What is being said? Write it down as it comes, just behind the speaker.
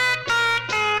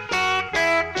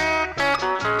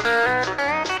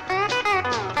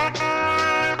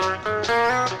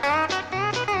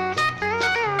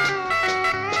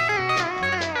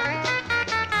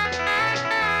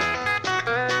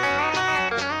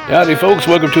Howdy, folks.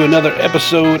 Welcome to another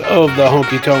episode of the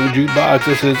Honkytonk Jukebox.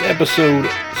 This is episode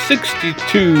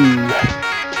 62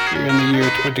 here in the year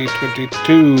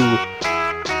 2022.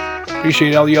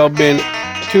 Appreciate all y'all been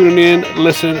tuning in,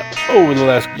 listening over the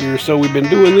last year or so. We've been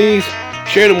doing these,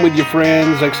 sharing them with your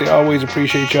friends. Like I say, always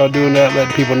appreciate y'all doing that,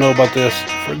 letting people know about this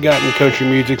forgotten country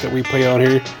music that we play on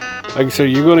here. Like I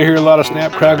said, you're going to hear a lot of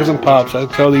snap, crackles, and pops. I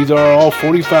tell these are all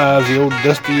 45s, the old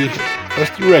dusty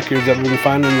records that we've been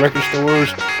finding in record stores,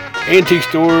 antique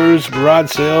stores, garage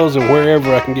sales, and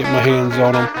wherever I can get my hands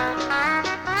on them.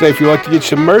 So if you'd like to get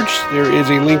some merch, there is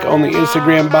a link on the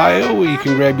Instagram bio where you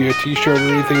can grab you a t-shirt or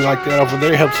anything like that off of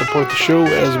there. Help support the show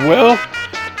as well.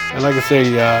 And like I say,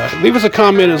 leave us a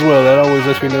comment as well. That always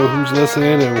lets me know who's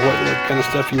listening and what kind of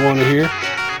stuff you want to hear.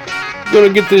 I'm going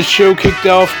to get this show kicked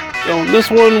off on this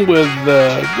one with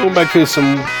going back to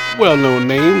some well-known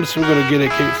names. We're going to get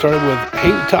it kick started with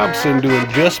Hank Thompson doing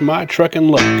Just My Truckin'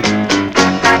 Luck.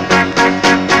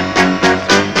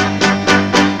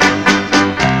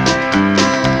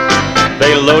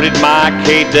 They loaded my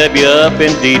KW up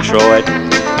in Detroit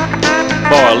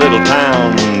for a little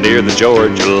town near the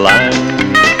Georgia line.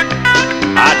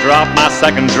 I dropped my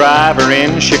second driver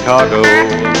in Chicago.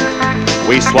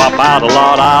 We swap out a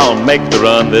lot, I'll make the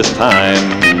run this time.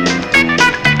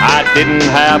 I didn't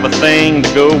have a thing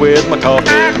to go with my coffee.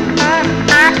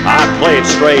 I played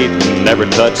straight and never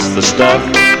touched the stuff.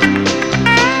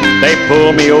 They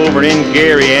pulled me over in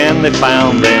Gary and they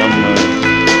found them.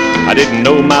 I didn't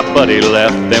know my buddy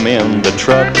left them in the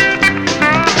truck.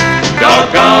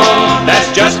 Doggone, that's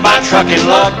just my trucking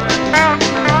luck.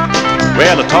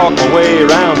 Well, I talked my way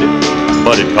around it,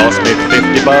 but it cost me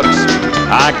 $50.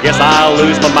 I guess I'll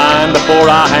lose my mind before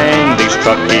I hang these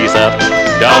truck keys up.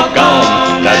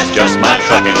 Doggone, that's just my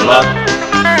trucking luck.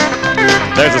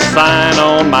 There's a sign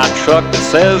on my truck that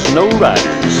says no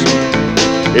riders.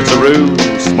 It's a rule,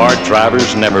 smart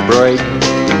drivers never break.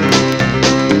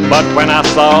 But when I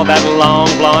saw that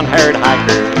long blonde-haired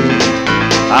hiker,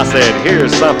 I said,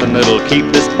 here's something that'll keep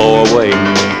this boy away.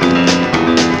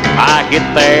 I hit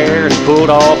there and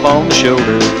pulled off on the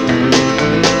shoulder.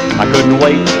 I couldn't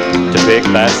wait to pick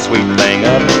that sweet thing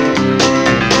up.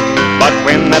 But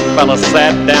when that fella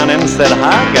sat down and said,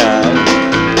 hi, guy,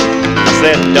 I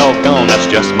said, doggone, that's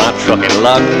just my trucking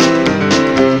luck.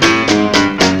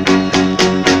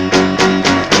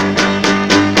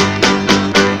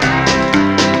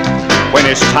 When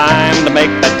it's time to make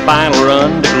that final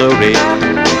run to glory,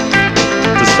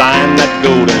 to sign that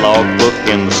golden logbook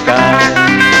in the sky,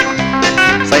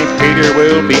 St. Peter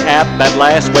will be at that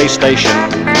last way station,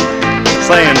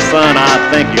 saying, son, I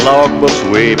think your logbook's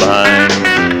way behind.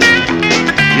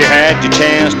 You had your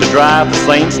chance to drive the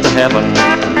saints to heaven.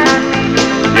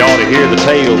 You ought to hear the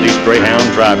tale these Greyhound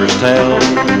drivers tell.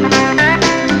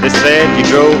 They said you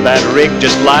drove that rig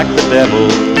just like the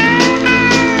devil.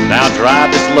 Now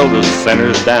drive this Lotus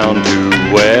Centers down to,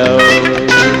 well,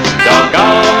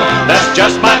 doggone, that's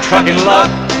just my trucking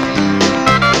luck.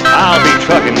 I'll be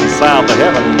trucking south of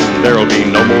heaven. There'll be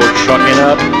no more trucking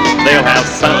up. They'll have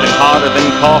something hotter than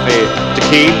coffee to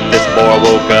keep this boy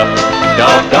woke up.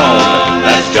 Doggone,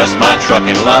 that's just my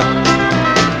trucking luck.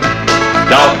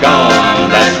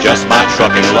 Doggone, that's just my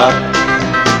trucking luck.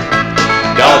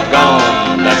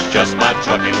 Doggone, that's just my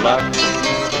trucking luck.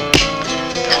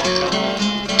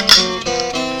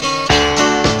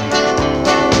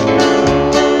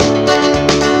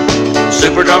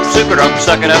 Super drunk,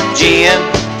 sucking up gin.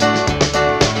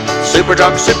 Super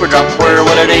drunk, where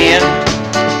will it end?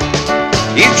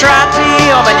 You tried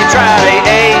PM and you tried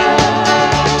AA.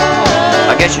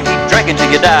 I guess you keep drinking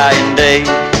till you die in day.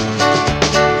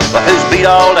 But who's beat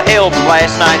all to hell from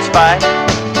last night's fight?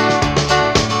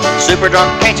 Super drunk,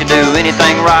 can't you do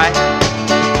anything right?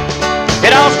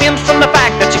 It all stems from the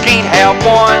fact that you can't have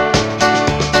one.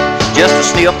 Just a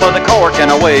sniff of the cork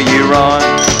and away you run.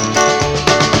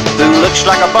 Who looks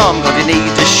like a bum cause he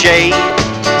needs a shave?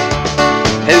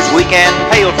 Who's weak and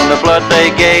pale from the blood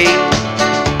they gave?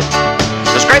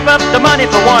 To scrape up the money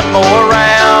for one more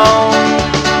round,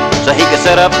 so he could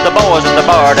set up the boys at the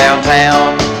bar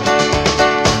downtown.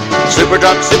 Super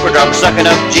drunk, sucking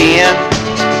up gin.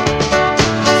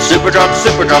 Super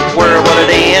drunk, where will it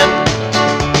end?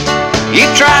 You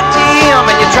tried TM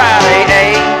and you tried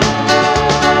AA.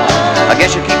 I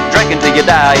guess you keep drinking till you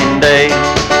die in day.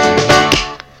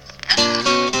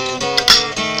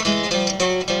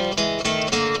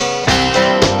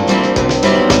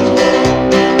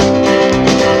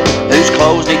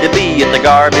 Clothes need to be at the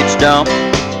garbage dump.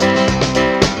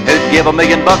 Who'd give $1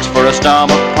 million for a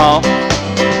stomach pump?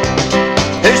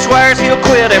 Who swears he'll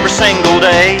quit every single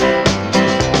day,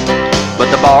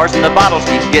 but the bars and the bottles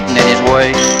keep getting in his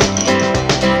way?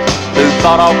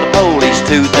 fought off the police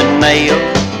tooth and nail,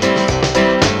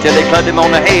 till they clubbed him on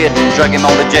the head and drug him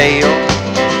on to jail.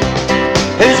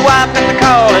 His wife got the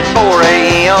call at 4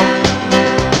 a.m.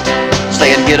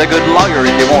 saying get a good lawyer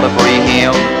if you want to free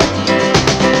him.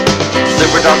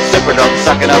 Super drunk,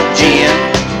 sucking up gin.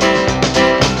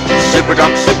 Super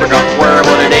drunk, where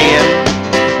would it end?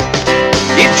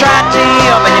 You tried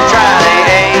TM and you tried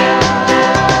AA.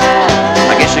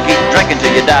 I guess you keep drinking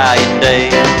till you die in day.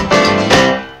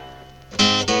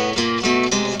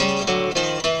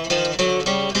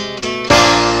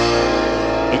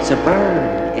 It's a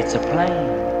bird, it's a plane,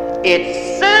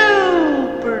 it's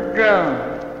super drunk.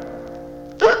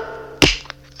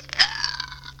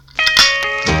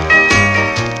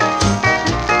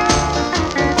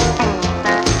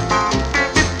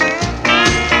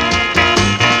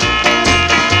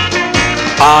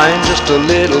 I'm just a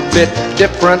little bit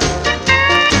different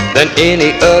than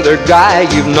any other guy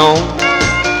you've known,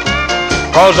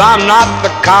 'cause I'm not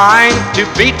the kind to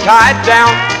be tied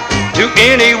down to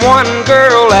any one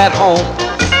girl at home.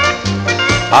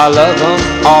 I love them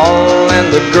all,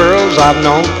 and the girls I've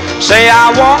known say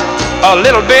I walk a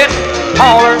little bit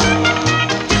taller.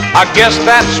 I guess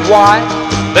that's why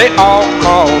they all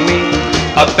call me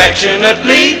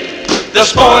affectionately the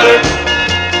spoiler.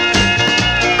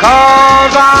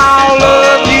 'Cause I'll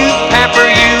love you, pamper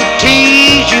you,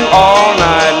 tease you all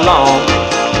night long.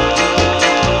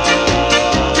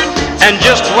 And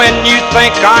just when you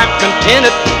think I'm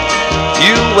contented,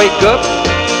 you wake up,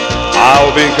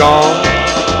 I'll be gone.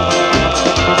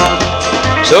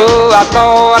 So I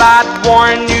thought I'd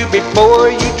warn you before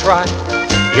you try.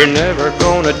 You're never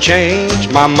gonna change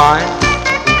my mind,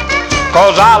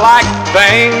 'cause I like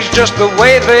things just the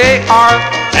way they are,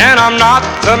 and I'm not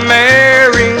the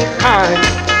marrying kind.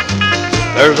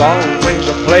 There's always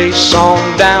a place on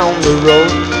down the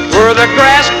road where the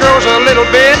grass grows a little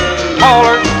bit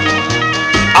taller.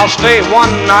 I'll stay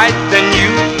one night, then you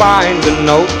find a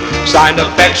note signed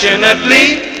affectionately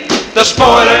the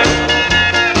spoiler.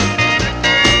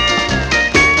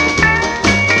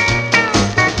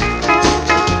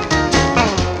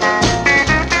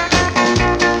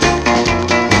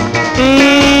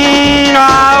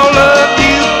 I'll love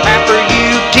you, pamper you,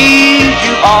 tease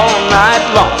you all night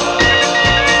long.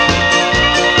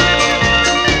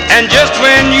 And just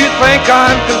when you think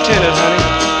I'm contented, honey,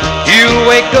 you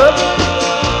wake up,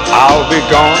 I'll be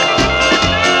gone.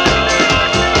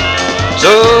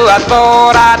 So I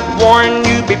thought I'd warn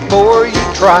you before you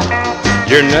try.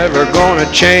 You're never gonna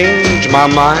change my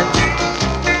mind,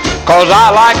 'cause I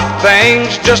like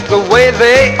things just the way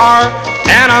they are,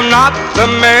 and I'm not the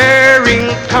marrying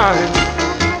kind.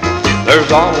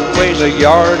 There's always a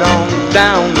yard on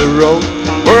down the road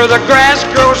where the grass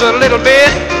grows a little bit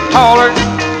taller.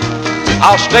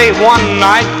 I'll stay one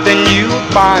night, then you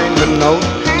find a note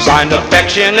signed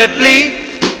affectionately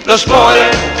the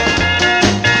spoiler.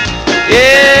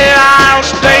 Yeah, I'll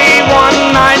stay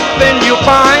one night, then you'll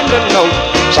find a note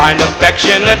signed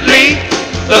affectionately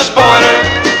the spoiler.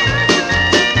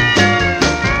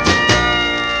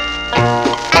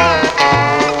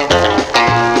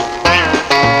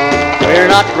 We're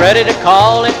not ready to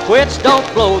call it quits, don't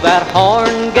blow that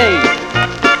horn gate.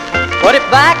 Put it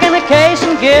back in the case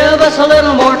and give us a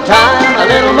little more time, a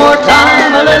little more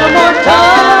time, a little more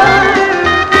time.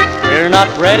 We're not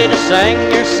ready to sing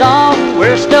your song,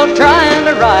 we're still trying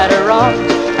to right a wrong.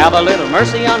 Have a little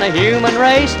mercy on the human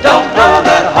race, don't blow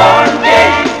that horn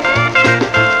gate.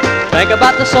 Think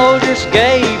about the soldiers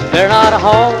gave, they're not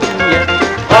home yet.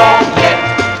 Home yet.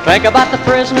 Think about the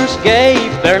prisoners gave,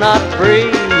 they're not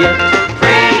free yet.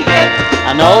 Free yet.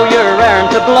 I know you're raring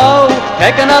to blow,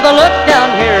 take another look down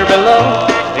here below.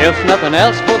 If nothing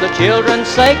else, for the children's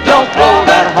sake, don't blow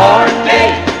that horn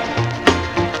gate.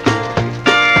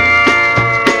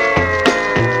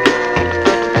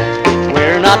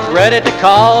 We're not ready to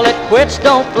call it quits,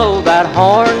 don't blow that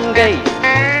horn gate.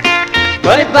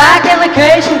 Put it back in the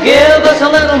case and give us a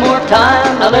little more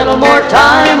time, a little more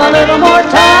time, a little more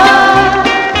time.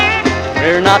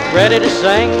 We're not ready to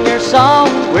sing your song,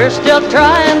 we're still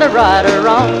trying to right a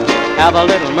wrong. Have a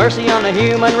little mercy on the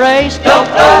human race, don't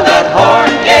blow that horn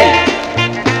gate.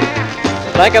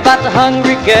 Think about the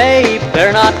hungry Gabe,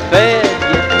 they're not fed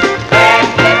yet.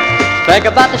 Think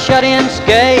about the shut-ins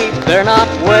Gabe, they're not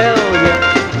well yet.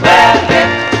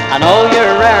 I know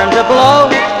you're raring to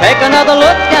blow, take another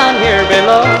look down here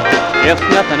below. If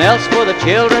nothing else, for the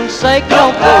children's sake,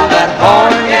 don't blow that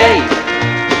horn gate.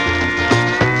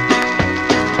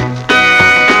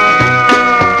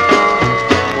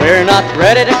 We're not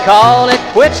ready to call it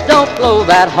quits, don't blow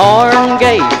that horn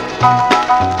gate.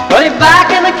 Put it back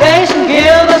in the case and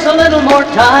give us a little more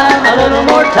time, a little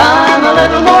more time, a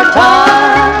little more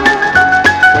time.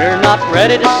 We're not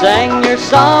ready to sing your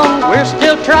song, we're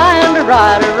still trying to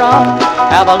right or wrong.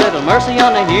 Have a little mercy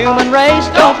on the human race,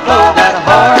 don't blow that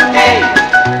horn, hey.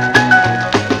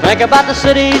 Think about the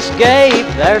city's gate,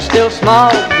 they're still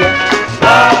small yet.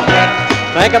 Small yet.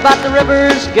 Think about the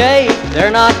river's gate,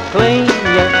 they're not clean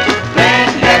yet.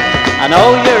 Clean yet. I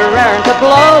know you're raring to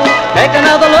blow, take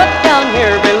another look down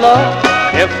here below.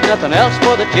 If nothing else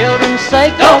for the children's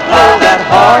sake, don't blow that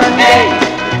horn, hey.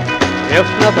 If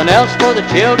nothing else for the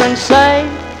children's sake,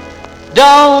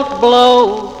 don't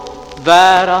blow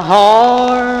that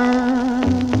horn.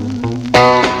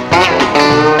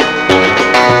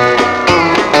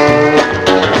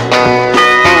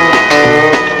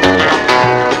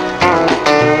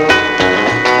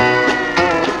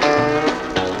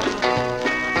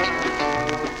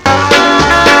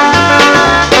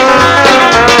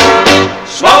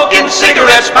 Smoking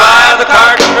cigarettes by the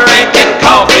carton, drinking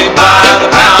coffee by the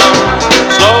pound,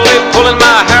 slowly pulling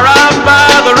my hair out by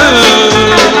the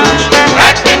roots,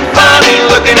 acting funny,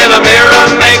 looking in the mirror,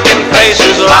 making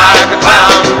faces like a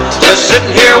clown, just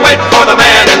sitting here waiting for the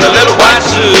man in the little white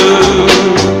suit.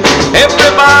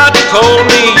 Everybody told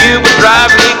me you would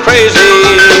drive me crazy,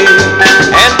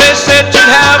 and they said you'd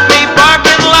have me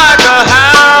barking like a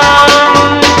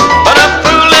hound, but a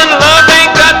fool in love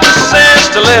ain't got the sense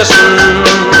to listen.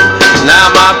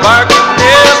 Now my barking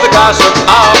is the gossip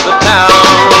of the town.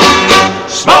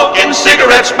 Smoking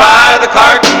cigarettes by the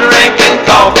carton, drinking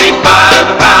coffee by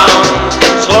the pound,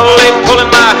 slowly pulling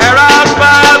my hair out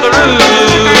by the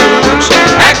roots,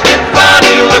 acting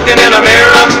funny, looking in a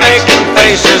mirror, making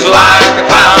faces like a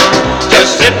clown,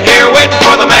 just sitting here waiting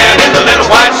for the man in the little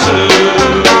white suit.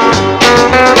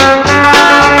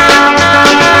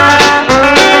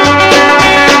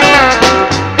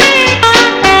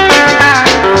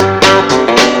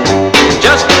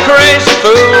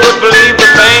 Fool would believe the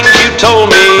things you told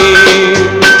me.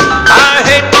 I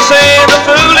hate to say the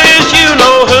fool is you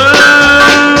know who.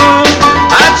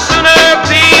 I'd sooner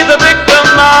be the victim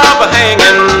of a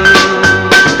hanging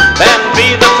than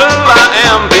be the fool I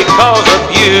am because of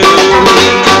you.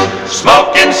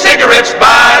 Smoking cigarettes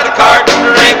by the carton,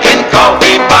 drinking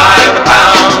coffee by the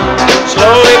pound,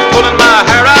 slowly pulling my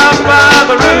hair out by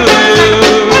the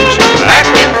roots,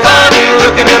 acting funny,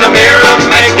 looking in the mirror,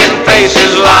 making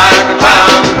faces like a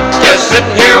clown, just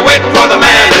sitting here waiting for the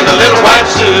man in the little white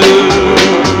suit.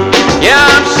 Yeah,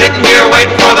 I'm sitting here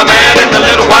waiting for the man in the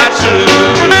little white suit.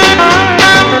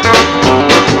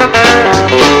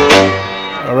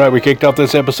 All right, we kicked off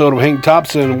this episode of Hank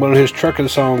Thompson, one of his trucking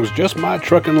songs, Just My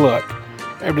Truckin' Luck.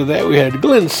 After that, we had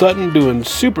Glenn Sutton doing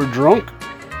Super Drunk.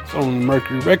 It's on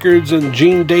Mercury Records, and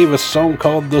Gene Davis song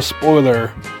called The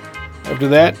Spoiler. After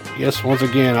that, yes, once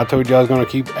again, I told you I was going to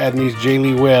keep adding these J.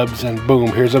 Lee Webbs, and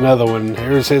boom, here's another one.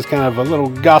 Here's his kind of a little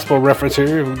gospel reference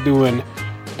here, doing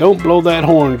Don't Blow That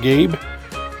Horn, Gabe,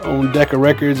 on Decca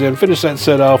Records, and finish that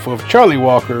set off with Charlie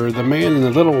Walker, the man in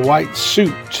the little white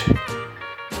suit.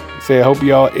 So I hope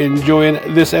y'all enjoying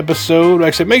this episode.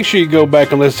 Like I said, make sure you go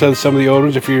back and listen to some of the old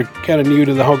ones. If you're kind of new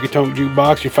to the Honkytonk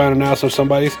Jukebox, you're finding out some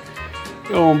somebody's,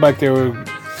 go on back there and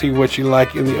see what you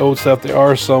like in the old stuff. There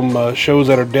are some shows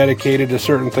that are dedicated to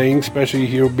certain things, especially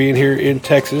here being here in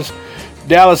Texas,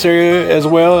 Dallas area as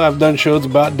well. I've done shows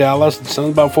about Dallas,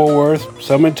 some about Fort Worth,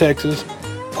 some in Texas,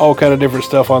 all kind of different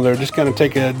stuff on there. Just kind of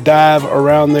take a dive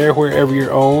around there wherever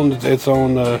you're on. It's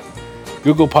on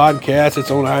Google Podcasts,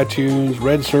 it's on iTunes,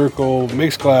 Red Circle,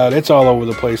 Mixcloud. It's all over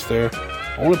the place there.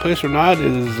 Only place we're not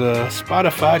is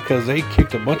Spotify, because they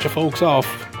kicked a bunch of folks off.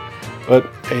 But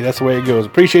hey, that's the way it goes.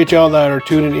 Appreciate y'all that are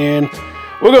tuning in.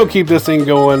 We're going to keep this thing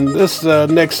going. This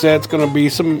next set's going to be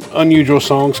some unusual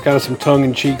songs, kind of some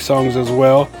tongue-in-cheek songs as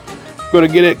well. Going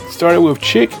to get it started with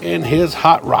Chick and his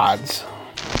Hot Rods.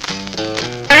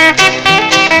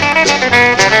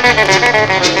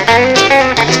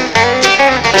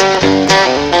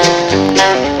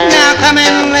 Now come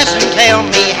and listen, tell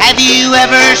me, have you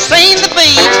ever seen the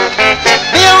beat?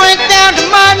 Bill went down to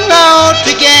Monroe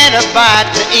to get a bite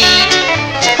to eat.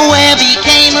 Webby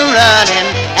came a-running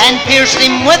and pierced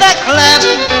him with a club,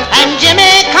 and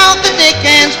Jimmy caught the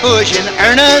Dickens pushing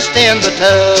Ernest in the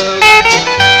tub.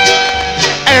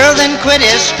 Earl then quit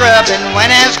his scrubbing, went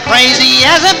as crazy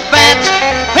as a bat,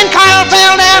 when Carl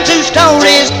fell down 2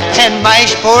 stories and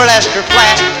mashed poor Lester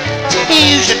flat.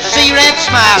 You should see Red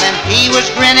smiling, he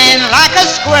was grinning like a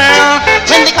squirrel,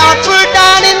 when they caught poor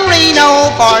Don in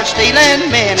Reno for stealing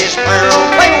Minnie's pearl.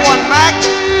 Play one, Mac.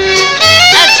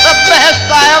 That's the best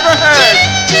I ever heard.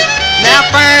 Now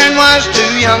Fern was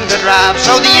too young to drive,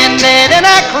 so they ended in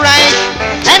a crash.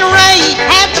 And Ray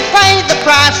had to pay the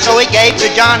price, so he gave to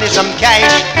Johnny some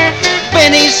cash.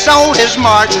 Benny sold his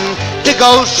Martin to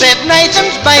go sit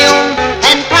Nathan's bail,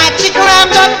 and Patsy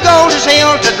climbed up Goldie's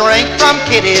Hill to drink from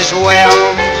Kitty's well.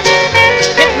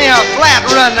 Hit me a flat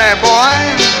run there, boy.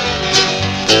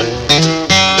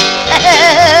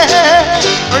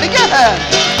 Pretty good.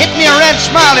 Hit me a red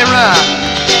smiley run.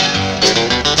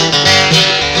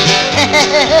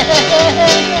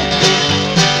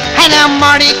 And now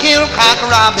Marty killed Cock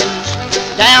Robbins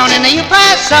down in El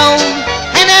Paso,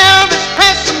 and Elvis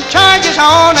pressed some charges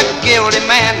on a guilty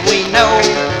man we know.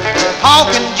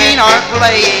 Hawk and Gene are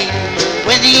playing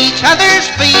with each other's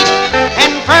feet,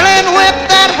 and Ferlin whipped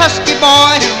that husky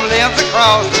boy who lives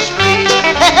across the street.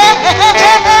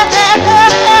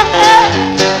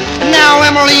 Now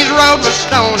Emily's road was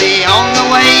stony on the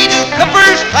way to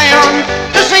Cooperstown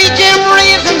to see Jim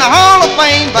Reeves in the Hall of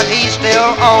Fame, but he's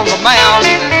still on the mound.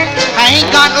 Hank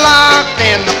got locked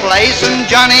in the place and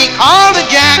Johnny called to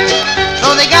Jack,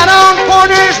 so they got on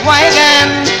Porter's wagon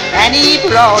and he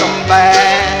brought 'em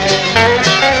back.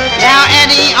 Now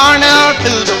Eddie Arnold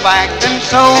to the fact, and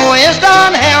so is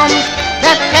Don Helms,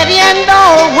 that Teddy and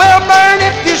Dole will burn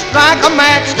if you strike a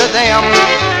match to them.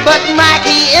 But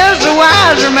Mackie is the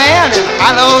wiser man, and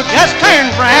Harlow just turned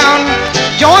brown.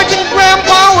 George and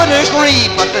Grandpa would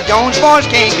agree, but the Jones boys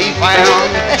can't be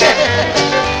found.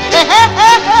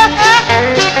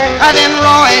 Then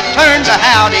Roy turned to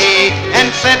Howdy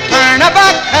and said, turn a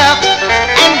buck up.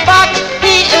 And Buck,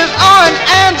 he is orange,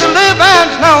 and the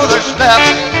Lubans know their stuff.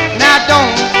 Now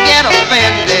don't get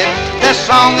offended, this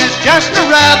song is just a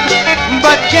rub,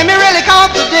 but Jimmy really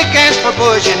caught the Dickens for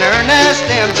Bush and Ernest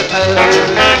in the tub.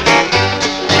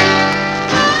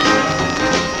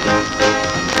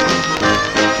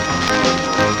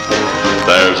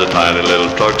 There's a tiny little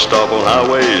truck stop on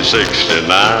Highway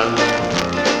 69.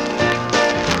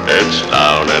 It's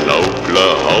down in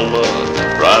Oklahoma,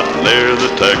 right near the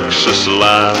Texas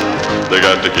line. They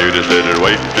got the cutest little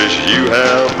waitress you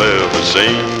have ever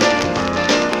seen.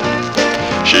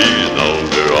 She's known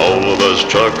to all of us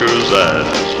truckers as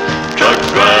Truck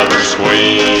Driver's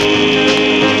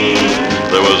Queen.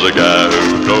 There was a guy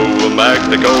who drove a Mack,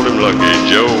 they called him Lucky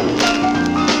Joe.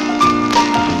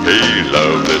 He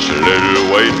loved this little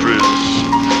waitress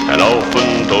and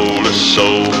often told us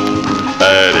so.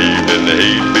 That evening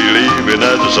he'd be leaving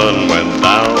as the sun went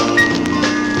down,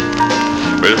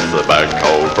 with the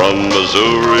backhaul from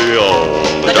Missouri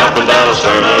on the Jumping Dallas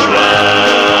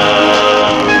turnaround.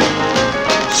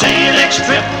 See you next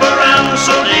trip around,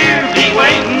 so do you be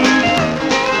waiting.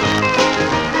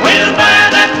 We'll buy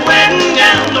that wedding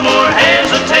gown, no more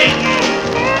hesitating.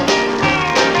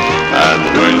 And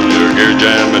when your gear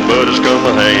jamming buddies come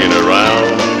hanging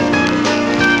around,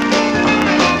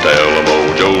 tell them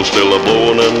old Joe's still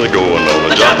a-blowing and they're going on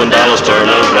the Jumping Dallas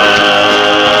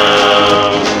turnaround.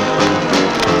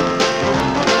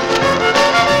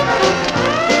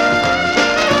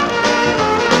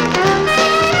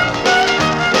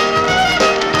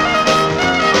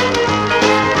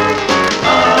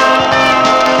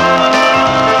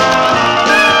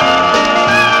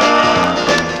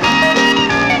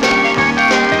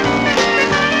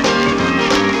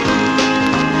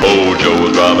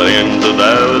 Driving into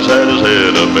Dallas, had his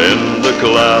head up in the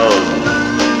cloud.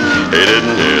 He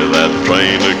didn't hear that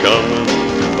train a-coming,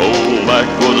 old Mac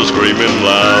was a-screaming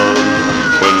loud.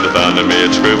 When they found him, he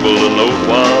had scribbled a note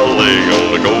while laying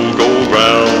on the gold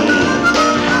ground.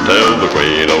 Tell the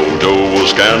Queen old Joe was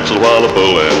canceled while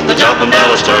a-pulling the Jumping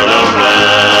Dallas turnaround.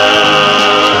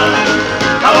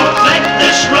 I won't make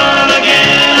this run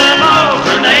again, I'm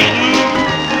alternating.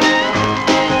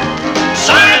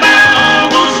 Sorry about all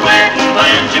those wedding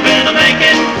plans you've been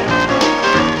a-making.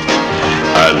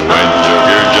 And when your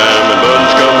gear jamming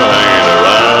buttons come hanging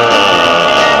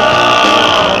around,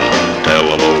 tell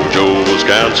them old Joe was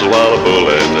canceled while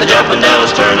a-pulling the Jumping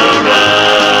Dallas turnaround.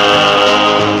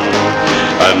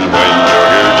 And when your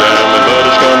gear jamming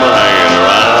buttons come hanging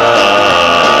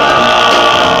around,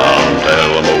 tell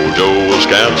them old Joe was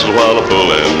canceled while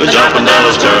a-pulling the Jumping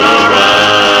Dallas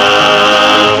turnaround.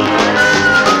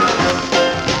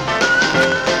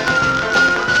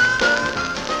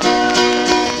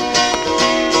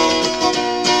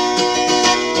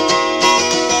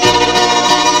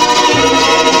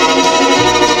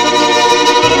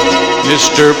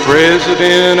 Mr.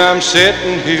 President, I'm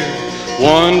sitting here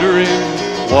wondering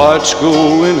what's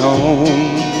going on.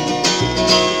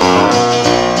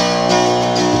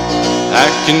 I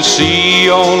can see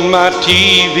on my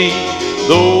TV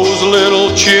those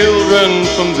little children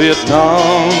from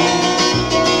Vietnam.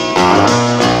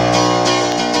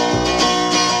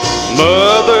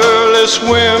 Motherless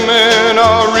women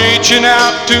are reaching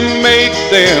out to make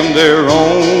them their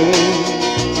own.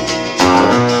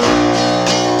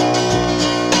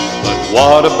 But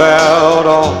what about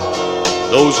all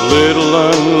those little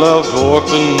unloved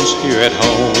orphans here at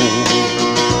home?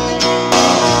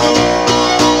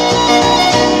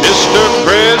 Mr.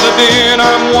 President,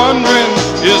 I'm wondering,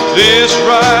 is this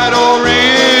right or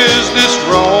is this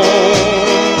wrong?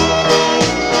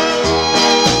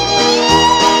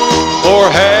 Or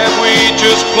have we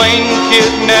just plain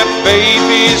kidnapped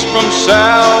babies from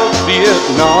South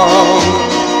Vietnam?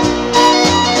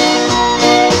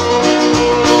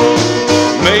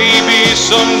 Maybe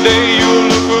someday you'll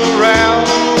look around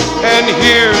and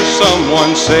hear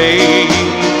someone say,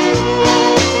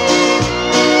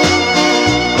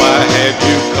 why have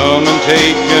you come and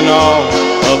taken all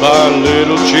of our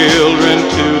little children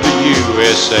to the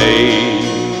USA?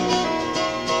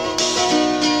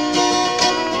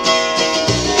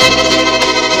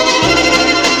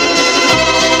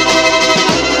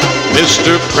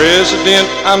 Mr. President,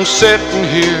 I'm sitting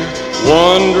here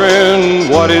wondering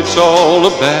what it's all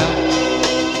about.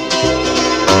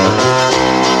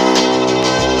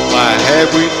 Why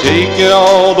have we taken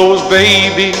all those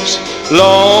babies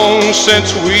long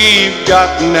since we've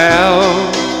gotten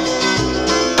out?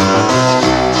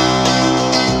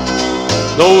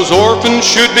 Those orphans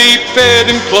should be fed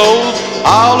and clothed,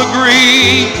 I'll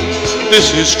agree,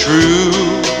 this is true.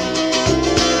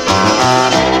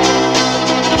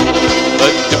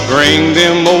 But to bring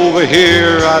them over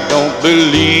here, I don't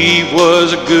believe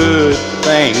was a good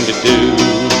thing to do.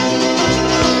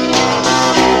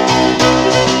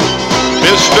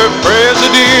 Mr.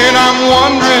 President, I'm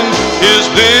wondering, is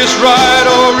this right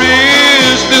or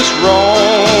is this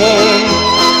wrong?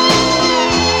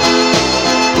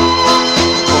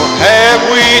 Or have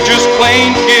we just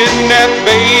plain kidnapped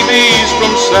babies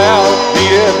from South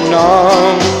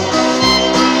Vietnam?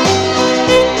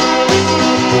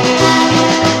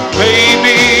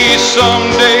 Maybe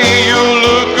someday you'll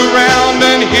look around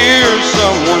and hear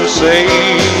someone say,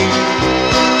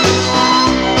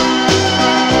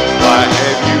 why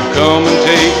have you come and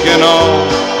taken all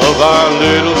of our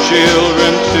little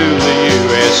children to the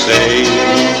USA?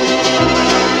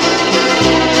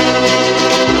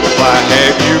 Why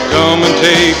have you come and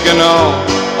taken all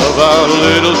of our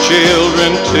little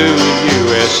children to the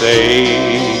USA?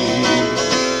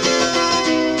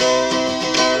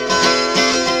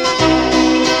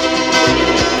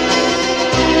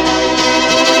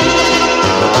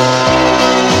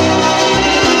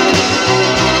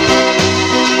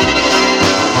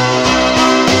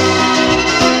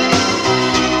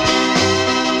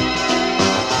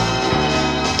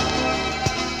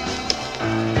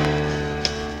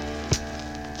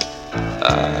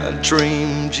 I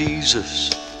dream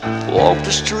Jesus walked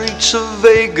the streets of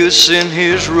Vegas in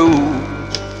his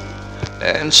robe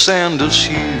and sandals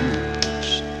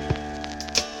shoes,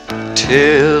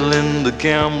 telling the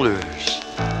gamblers,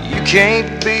 you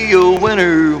can't be a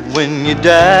winner when you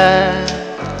die,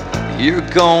 you're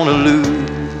gonna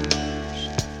lose.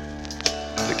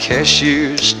 The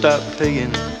cashier stopped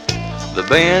paying, the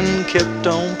band kept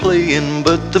on playing,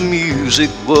 but the music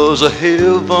was a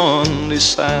heavenly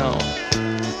sound.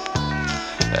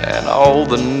 And all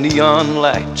the neon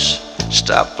lights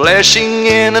stopped flashing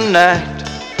in the night.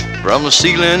 From the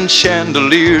ceiling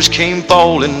chandeliers came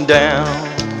falling down.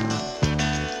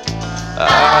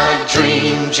 I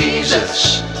dreamed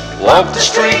Jesus walked the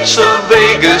streets of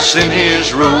Vegas in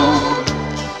his robe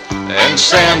and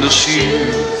sandal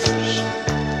shoes,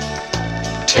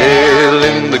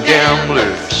 telling the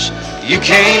gamblers, you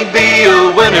can't be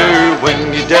a winner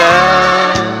when you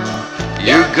die,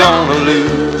 you're gonna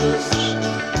lose.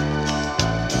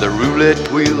 The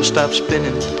roulette wheel stopped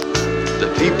spinning,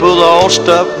 the people all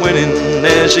stopped winning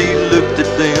as he looked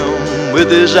at them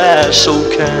with his eyes so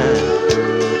kind.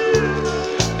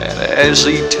 And as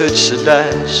he touched the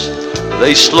dice,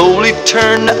 they slowly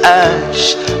turned to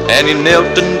ice, and he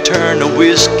knelt and turned the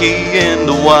whiskey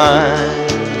into wine.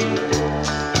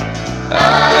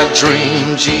 I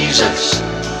dreamed Jesus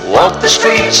walked the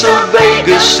streets of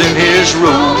Vegas in his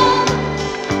robe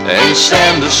and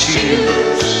sandal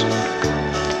shoes,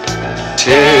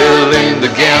 telling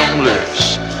the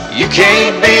gamblers, you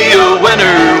can't be a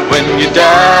winner when you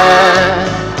die,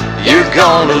 you're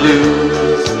gonna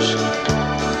lose.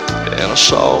 In a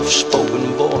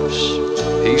soft-spoken voice,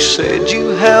 he said, you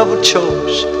have a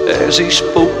choice, as he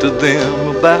spoke to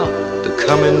them about the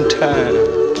coming time.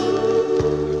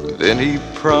 Then he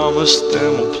promised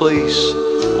them a place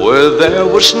where there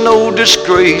was no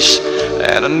disgrace,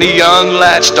 and a neon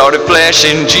light started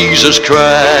flashing, Jesus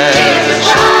Christ.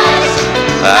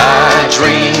 I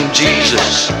dream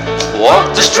Jesus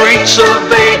walked the streets of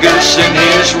Vegas in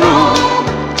his robe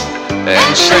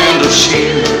and sandal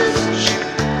shoes,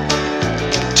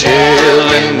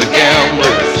 telling the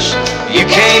gamblers, you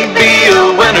can't be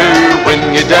a winner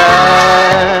when you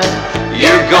die,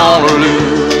 you're gonna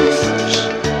lose.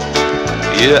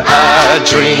 Yeah, I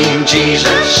dream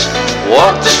Jesus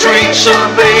walked the streets of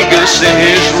Vegas in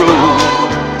his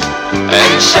robe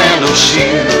and sandal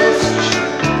shoes,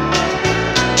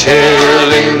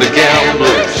 telling the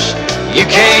gamblers, you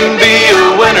can't be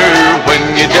a winner when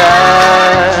you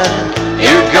die,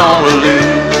 you're gonna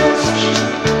lose.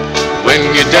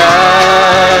 When you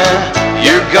die,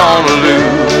 you're gonna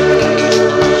lose.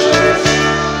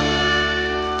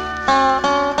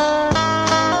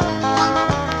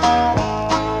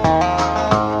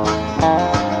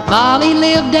 Molly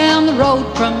lived down the road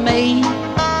from me.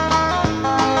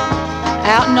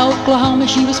 Out in Oklahoma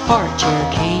she was part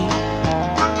Cherokee.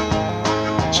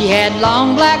 She had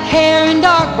long black hair and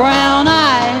dark brown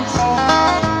eyes.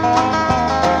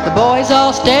 The boys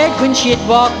all stared when she'd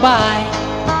walk by.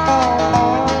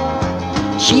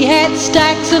 She had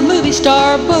stacks of movie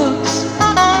star books.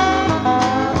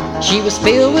 She was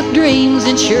filled with dreams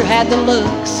and sure had the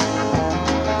looks.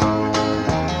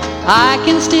 I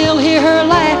can still hear her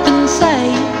laugh and say,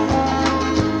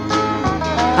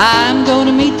 I'm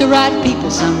gonna meet the right people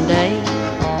someday.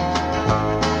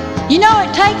 You know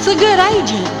it takes a good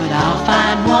agent, but I'll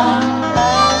find one.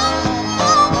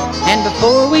 And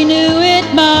before we knew it,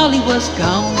 Molly was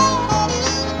gone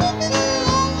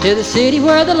to the city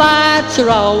where the lights are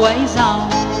always on.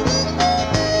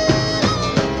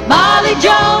 Molly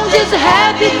Jones is a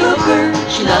happy hooker.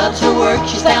 She loves her work,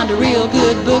 she's found a real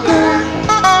good booker.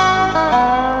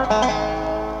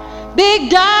 Big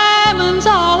diamonds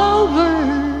all over.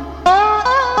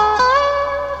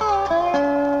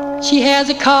 She has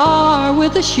a car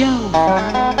with a chauffeur.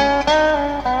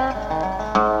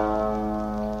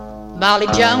 Molly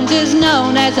Jones is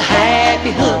known as a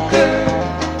happy hooker.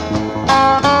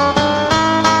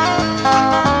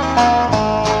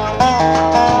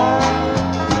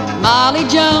 Molly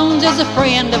Jones is a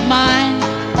friend of mine.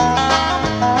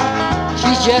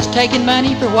 She's just taking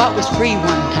money for what was free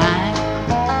one time.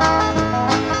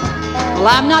 Well,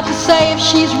 I'm not to say if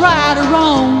she's right or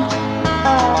wrong.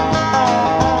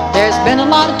 There's been a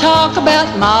lot of talk about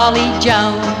Molly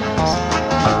Jones.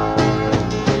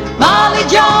 Molly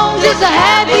Jones is a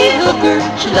happy hooker.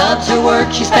 She loves her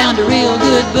work, she's found a real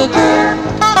good booker.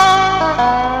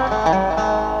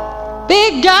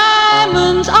 Big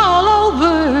diamonds all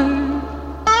over.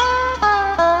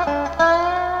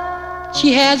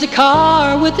 She has a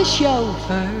car with a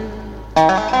chauffeur.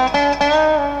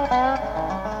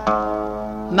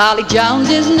 Molly Jones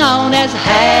is known as a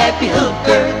happy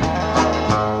hooker.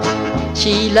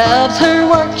 She loves her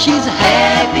work, she's a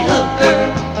happy hooker.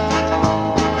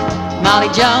 Molly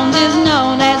Jones is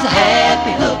known as a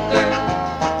happy hooker.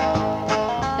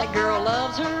 That girl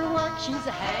loves her work, she's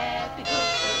a happy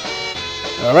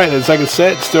hooker. All right, the second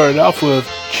set started off with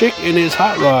Chick and His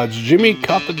Hot Rods. Jimmy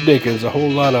caught the Dickens. A whole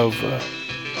lot of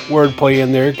wordplay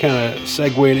in there, kind of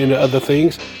segued into other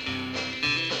things.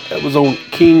 That was on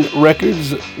King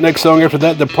Records. Next song after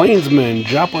that, The Plainsmen,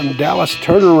 Joplin, Dallas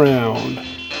Turnaround.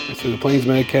 So the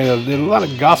Plainsmen kind of did a lot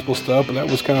of gospel stuff, but that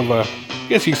was kind of a, I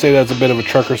guess you could say that's a bit of a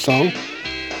trucker song.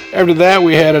 After that,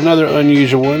 we had another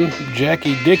unusual one,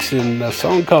 Jackie Dixon, a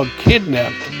song called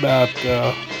Kidnapped, about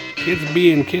kids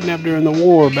being kidnapped during the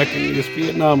war back in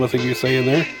Vietnam, I think you're saying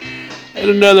there. And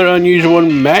another unusual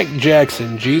one, Mac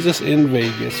Jackson, Jesus in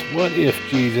Vegas. What if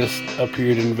Jesus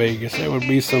appeared in Vegas? That would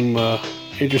be some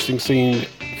interesting scene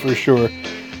for sure.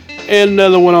 And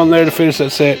another one on there to finish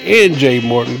that set, and Jay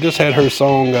Morton. Just had her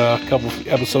song a couple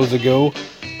episodes ago,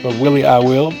 but Willie I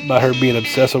Will, about her being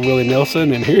obsessed with Willie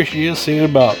Nelson. And here she is singing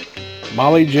about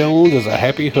Molly Jones as a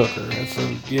happy hooker. It's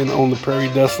again on the Prairie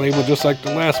Dust label, just like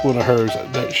the last one of hers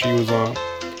that she was on.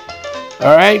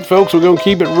 All right, folks, we're going to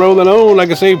keep it rolling on. Like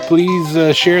I say, please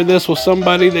share this with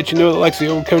somebody that you know that likes the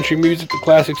old country music, the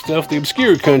classic stuff, the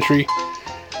obscure country.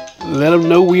 Let them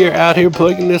know we are out here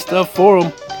plugging this stuff for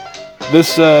them.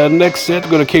 This next set,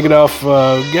 going to kick it off,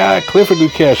 guy Clifford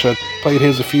Lukesh. I played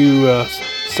his a few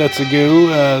sets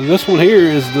ago. This one here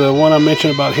is the one I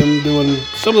mentioned about him doing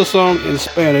some of the song in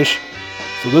Spanish.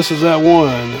 So this is that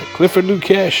one. Clifford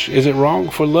Lukesh, Is It Wrong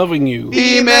for Loving You?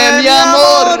 Dime mi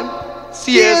amor,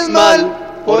 si es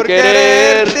mal por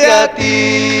quererte a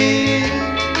ti.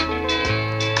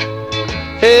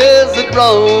 Is it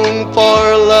wrong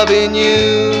for loving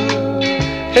you?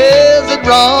 Is it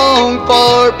wrong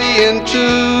for being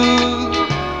true?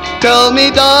 Tell me,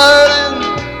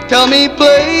 darling, tell me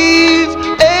please,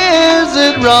 Is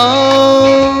it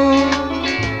wrong?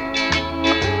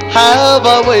 Have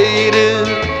I waited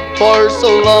for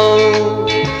so long?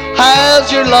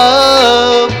 Has your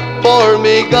love for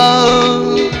me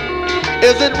gone?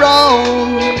 Is it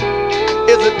wrong?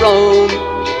 Is it wrong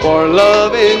for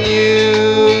loving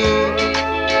you?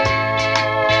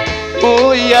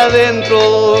 Muy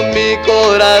adentro mi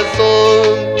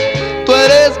corazón, tú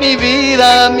eres mi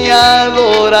vida, mi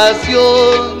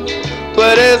adoración, tú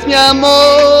eres mi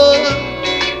amor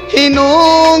y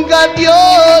nunca te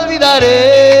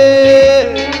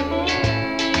olvidaré.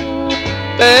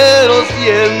 Pero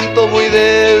siento muy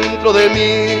dentro de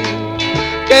mí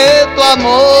que tu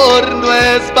amor no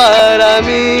es para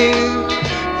mí.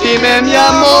 Dime mi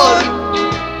amor,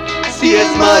 si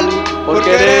es mal por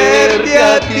quererte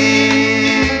a ti.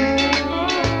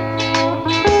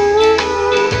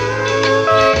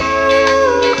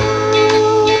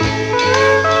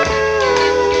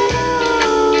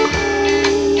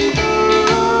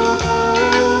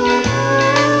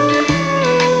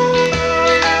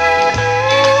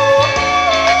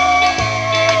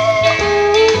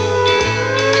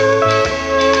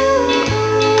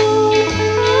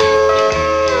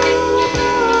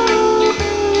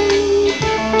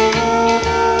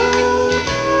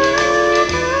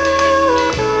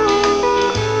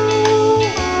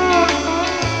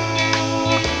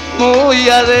 Muy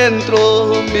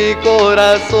adentro mi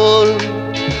corazón,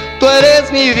 tú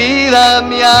eres mi vida,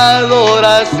 mi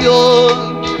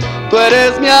adoración, tú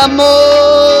eres mi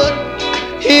amor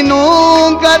y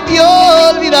nunca te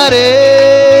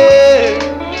olvidaré.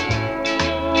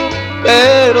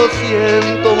 Pero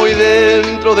siento muy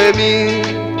dentro de mí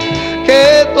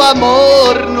que tu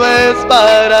amor no es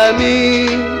para mí.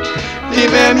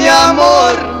 Dime mi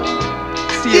amor,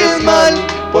 si es mal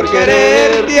por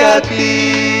quererte a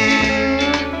ti.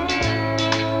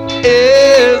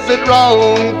 Is it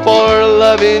wrong for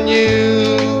loving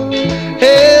you?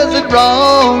 Is it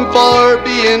wrong for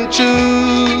being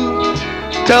true?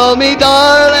 Tell me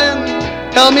darling,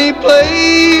 tell me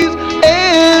please,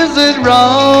 is it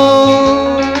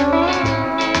wrong?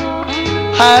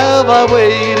 Have I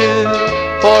waited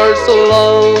for so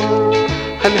long?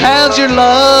 And has your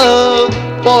love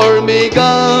for me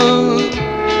gone?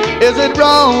 Is it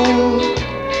wrong?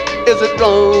 Is it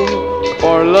wrong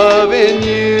for loving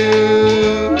you?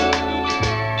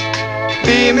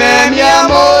 Dime mi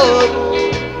amor,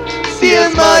 si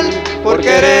es mal por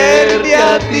quererte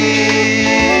a ti.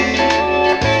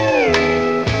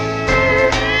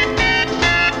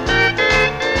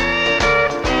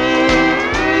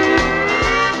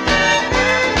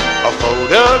 A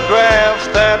photograph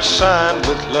that's signed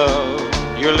with love,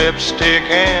 your lipstick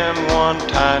and one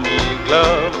tiny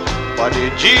glove. Why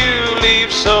did you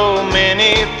leave so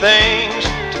many things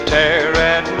to tear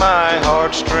at my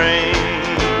heartstrings?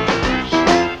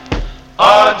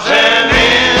 Odds and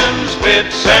ends,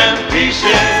 bits and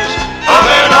pieces of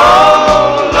an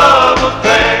old love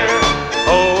affair.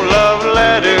 Old love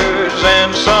letters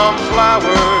and some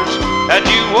flowers that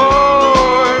you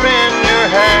wore in your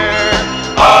hair.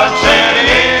 Odds and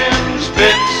ends,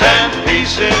 bits and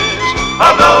pieces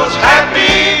of those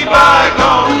happy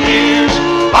bygone years.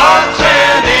 Odds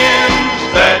and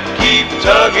ends that keep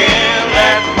tugging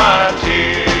at my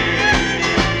tears.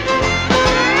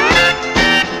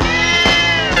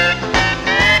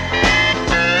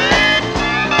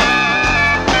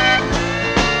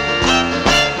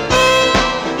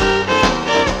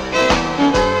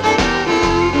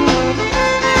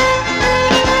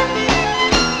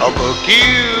 A book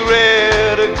you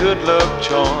read, a good luck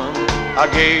charm I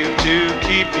gave to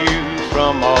keep you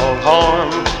from all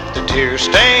harm. The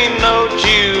tear-stained note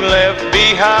you left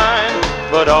behind,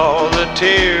 but all the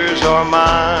tears are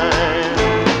mine.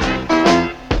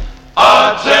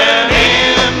 Odds and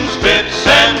ends, bits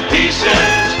and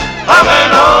pieces of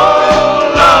an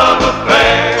old love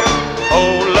affair.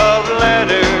 Old love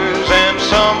letters and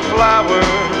some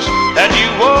flowers that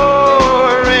you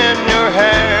wore in your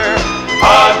hair.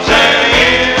 Odds and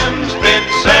ends,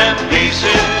 bits and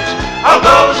pieces of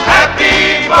those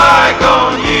happy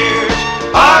bygone years.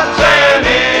 Odds and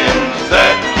ends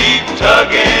that keep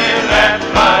tugging at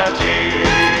my tears.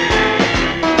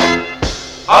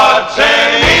 Odds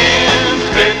and ends,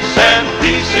 bits and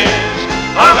pieces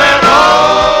of an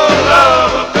old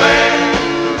love affair.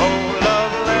 Old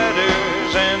love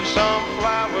letters and some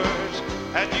flowers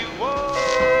that you wore.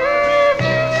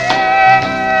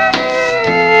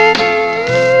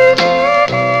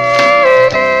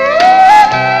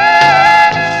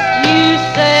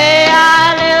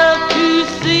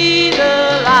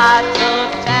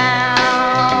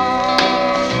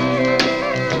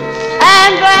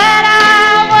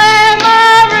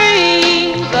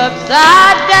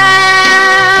 upside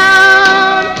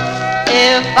down.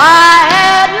 If I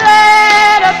had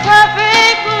led a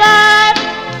perfect life,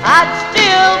 I'd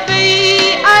still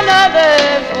be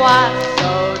another's wife.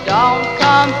 So don't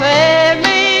compare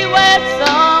me with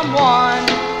someone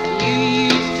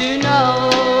you used to know.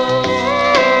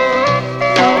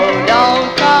 So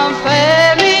don't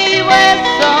compare me with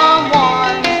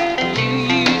someone you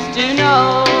used to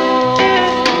know.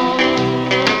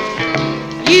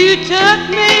 You took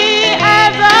me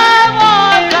as I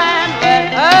was and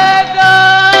let her go.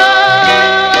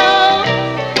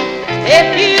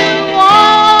 If you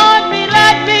want me,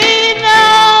 let me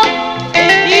know.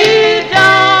 If you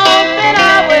don't, then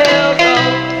I will go.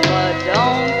 But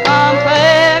don't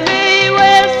compare me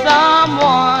with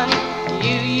someone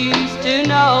you used to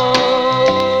know.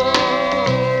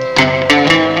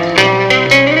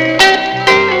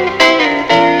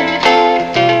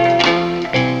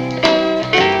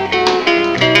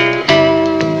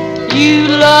 You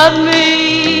love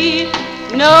me,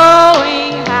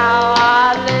 knowing how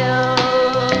I live,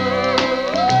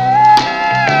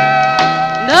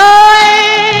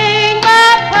 knowing my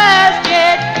past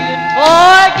yet could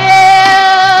forgive.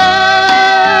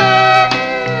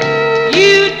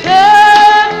 You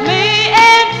took me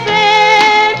in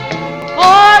sin,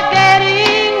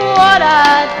 forgetting what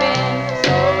I'd been.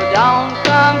 So don't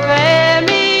compare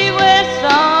me with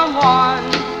someone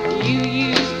you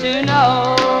used to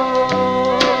know.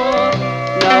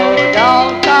 No,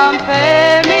 don't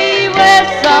compare me with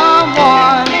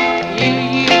someone you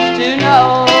used to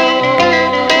know.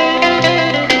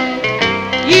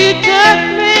 You took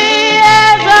me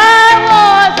as I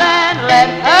was and let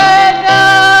her go.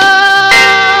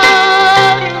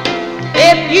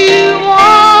 If you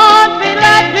want me,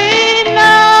 let me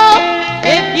know.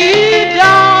 If you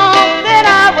don't, then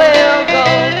I will go.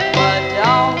 But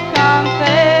don't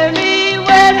compare me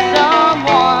with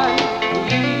someone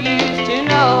you used to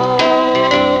know.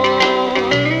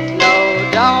 No,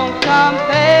 don't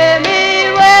compare me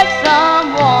with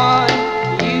someone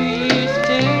you used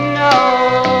to know.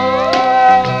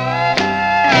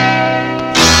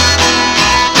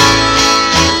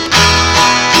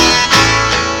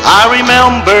 I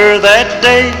remember that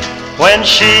day when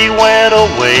she went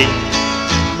away,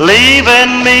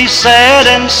 leaving me sad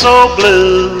and so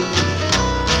blue.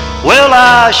 Well,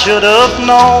 I should have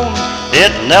known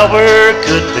it never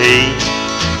could be.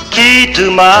 Key to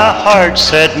my heart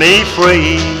set me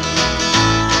free.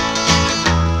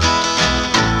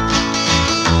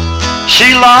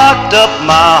 She locked up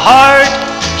my heart,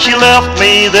 she left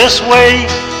me this way.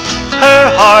 Her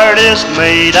heart is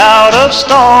made out of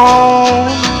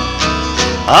stone.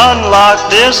 Unlock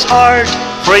this heart,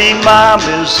 free my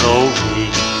misery.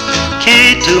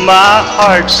 Key to my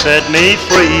heart set me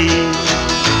free.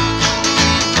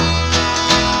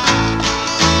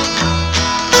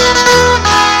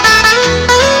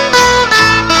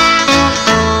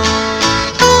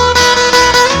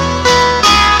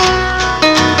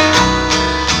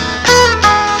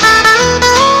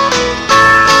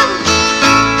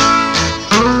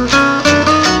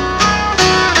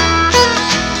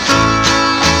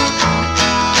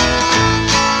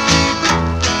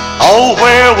 Oh,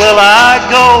 where will I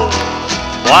go?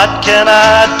 What can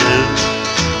I do?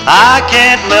 I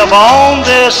can't live on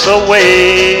this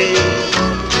away.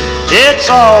 It's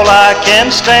all I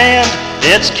can stand,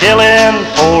 it's killing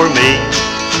for me.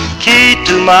 Key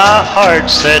to my heart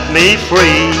set me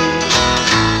free.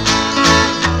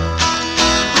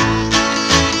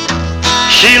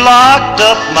 She locked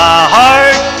up my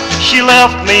heart, she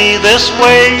left me this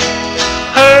way.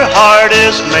 Her heart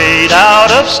is made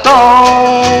out of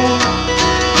stone.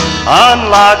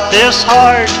 Unlock this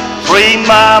heart, free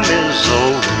my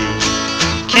misery.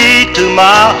 Key to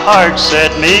my heart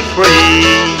set me free.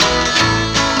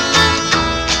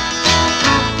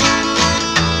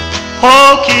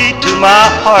 Oh, key to my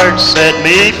heart set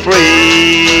me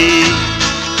free.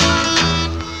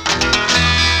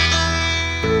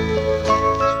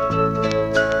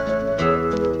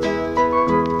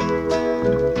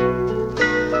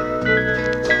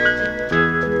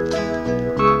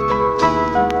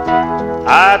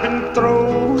 I've been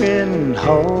throwing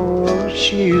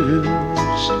horseshoes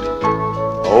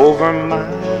over my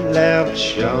left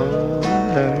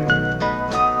shoulder.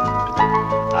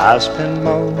 I spent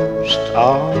most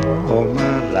all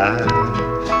my life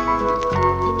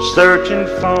searching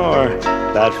for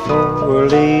that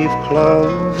four-leaf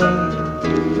clover.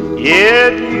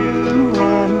 Yet you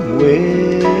run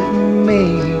with me,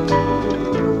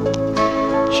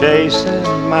 chasing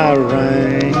my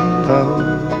rainbow.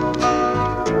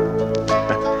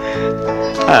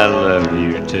 I love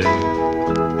you too.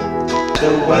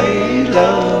 the way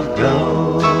love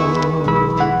goes.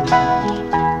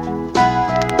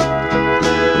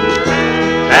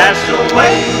 That's the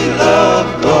way love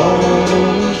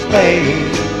goes,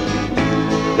 babe.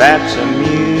 That's the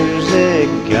music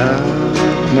God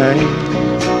made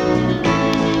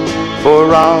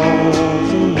for all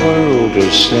the world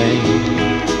to sing.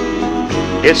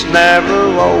 It's never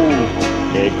old,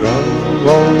 it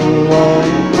grows.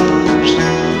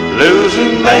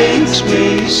 Losing makes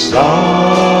me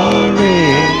sorry.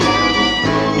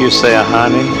 You say,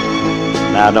 honey,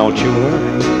 now don't you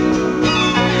worry.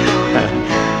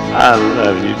 I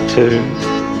love you too.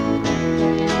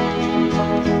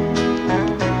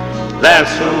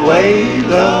 That's the way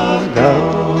love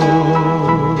goes.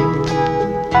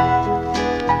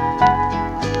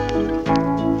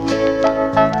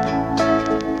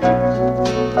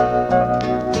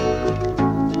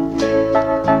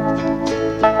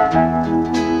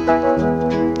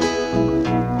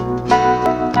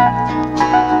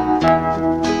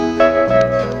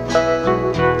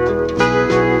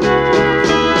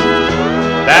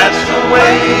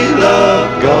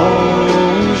 Love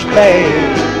goes,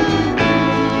 babe.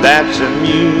 That's the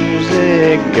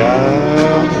music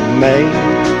God made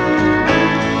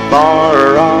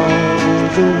for all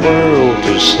the world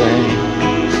to sing.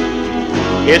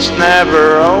 It's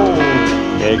never old,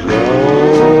 it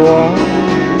grows.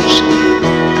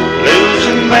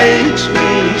 Losing makes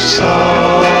me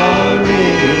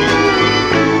sorry.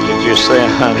 Did you say,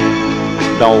 honey,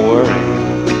 don't worry?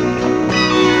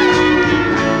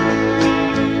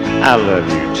 I love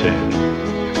you too.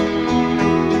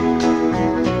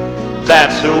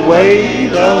 That's the way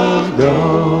love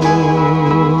goes.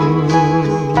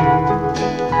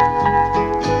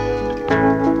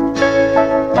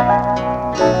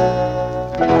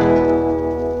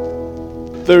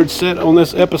 Third set on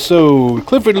this episode.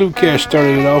 Clifford Lucash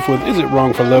started it off with Is It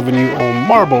Wrong for Loving You on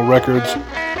Marble Records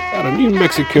out of New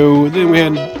Mexico. Then we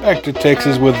had back to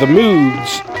Texas with The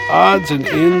Moods, Odds and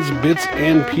Ends, Bits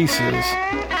and Pieces.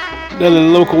 Another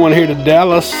local one here to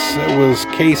Dallas, that was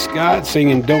Kay Scott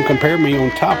singing Don't Compare Me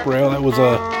on Top Rail. That was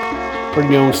a pretty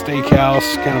known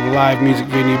steakhouse, kind of a live music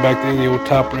venue back then, the old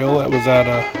Top Rail. That was out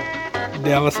of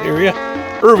Dallas area,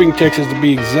 Irving, Texas to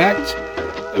be exact.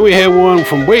 Then we had one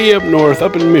from way up north,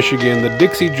 up in Michigan, the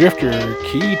Dixie Drifter,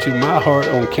 Key to My Heart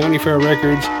on County Fair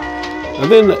Records. And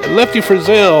then Lefty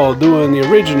Frizzell doing the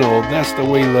original That's the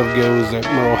Way Love Goes that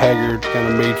Merle Haggard kind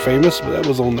of made famous, but that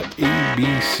was on the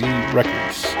ABC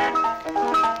Records.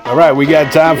 All right, we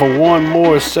got time for one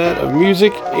more set of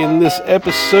music in this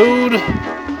episode.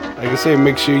 Like I say,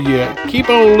 make sure you keep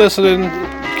on listening,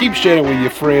 keep sharing it with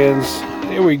your friends.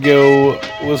 Here we go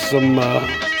with some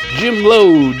Jim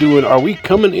Lowe doing Are We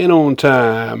Coming In On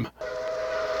Time?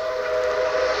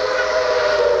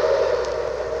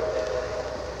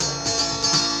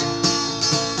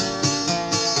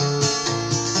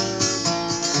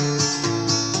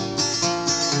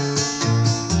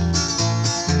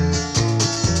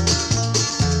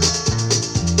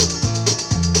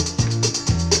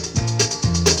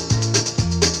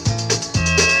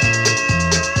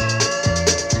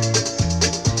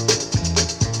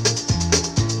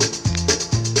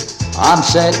 I'm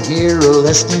sitting here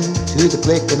listening to the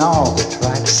click and all the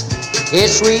tracks.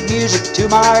 It's sweet music to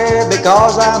my ear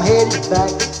because I'm headed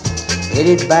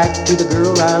back to the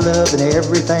girl I love and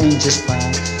everything's just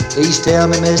fine. Please tell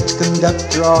me, Mr.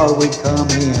 Conductor, are we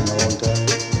coming in on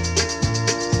time?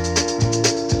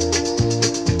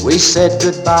 We said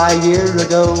goodbye a year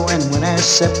ago and went our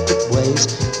separate ways.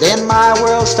 Then my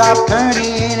world stopped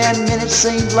turning and minutes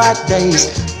seemed like days.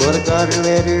 But I got her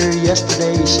letter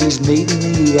yesterday, she's meeting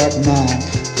me at 9.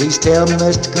 Please tell me,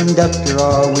 Mr. Conductor,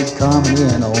 are we coming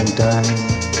in on time?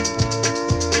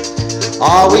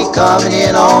 Are we coming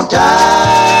in on time?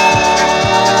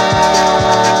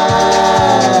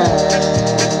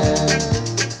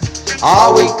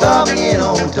 Are we coming in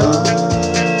on time?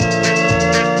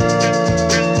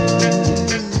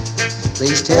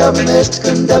 Please tell me, Mr.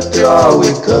 Conductor, are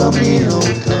we coming in on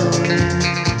time?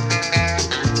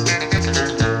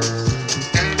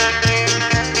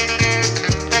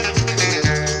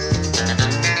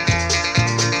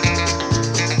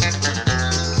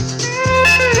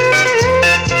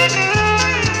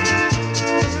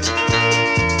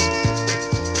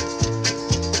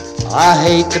 I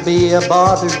hate to be a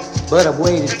bother, but I've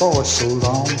waited for so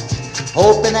long,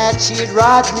 hoping that she'd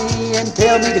write me and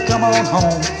tell me to come on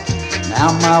home.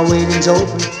 Now my waiting's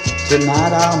over,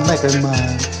 tonight I'll make her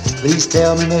mine. Please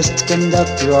tell me, Mr.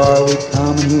 Conductor, are we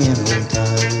coming in on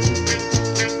time?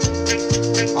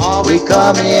 Are we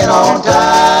coming in on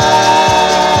time?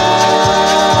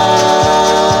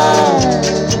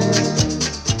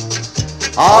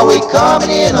 are we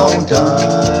coming in on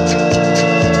time?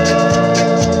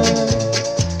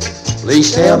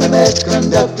 Please tell me, Mr.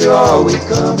 Conductor, are we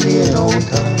coming in on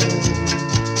time?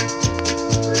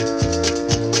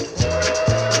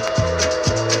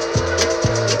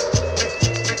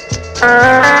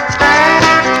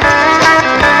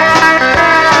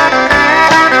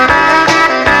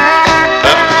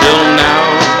 Up till now,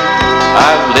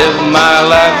 I've lived my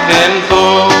life in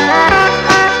full,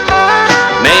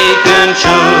 making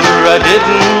sure I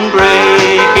didn't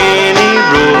break any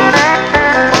rule.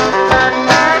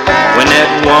 When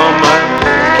that woman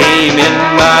came in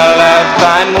my life,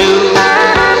 I knew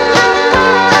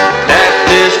that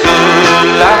this good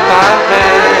life I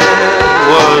had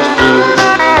was through.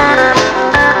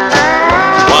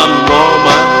 One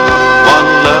woman, one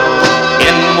love,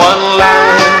 in one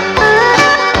life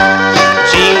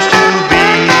seems to be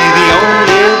the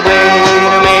only way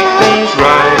to make things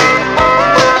right.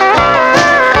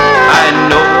 I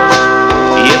know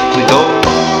if we go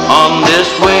on this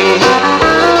way,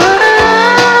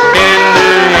 in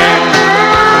the end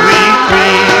we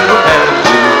three will have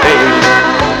to pay.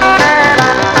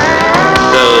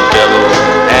 The devil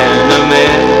and the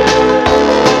man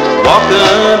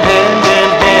walking hand in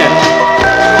hand,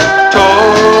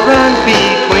 torn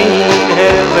between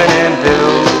heaven and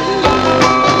hell.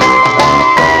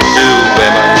 Two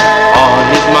women on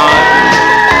his mind,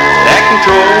 that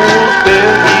controls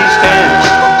where he stands,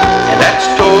 and that's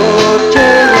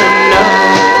torture enough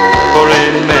for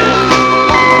any man.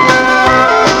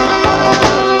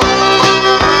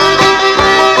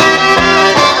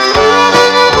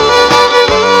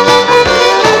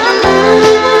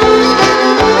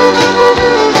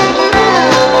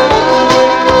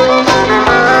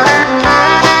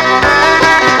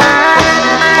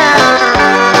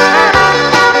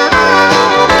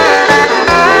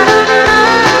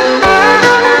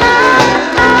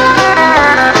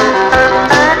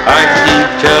 I keep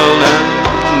telling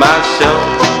myself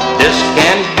this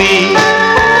can't be.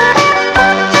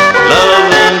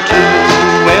 Loving two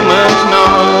women's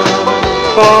not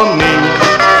for me.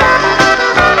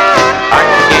 I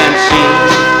can't seem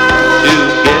to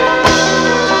get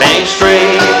things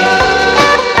straight.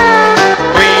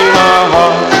 Bring my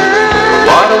heart,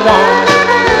 what I want,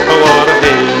 what I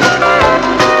hate.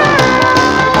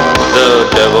 The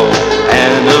devil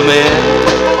and the man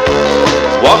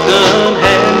walking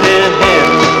hand in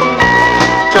hand,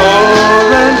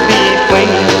 torn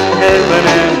between heaven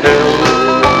and hell.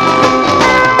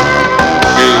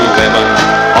 Two women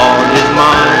on his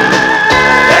mind,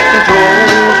 that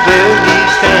controls where he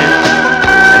stands,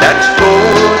 and that's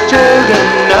torture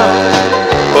enough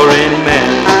for any man.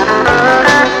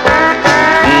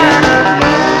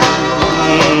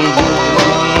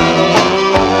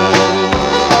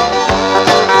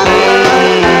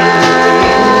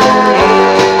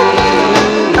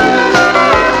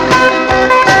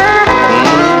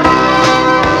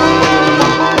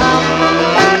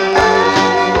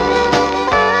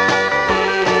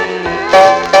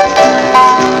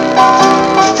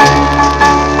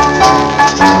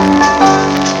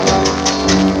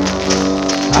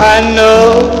 I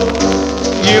know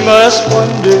you must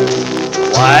wonder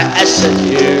why I sit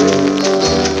here,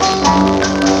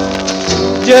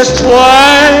 just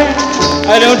why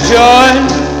I don't join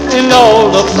in all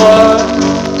the fun.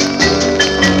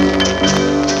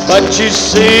 But you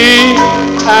see,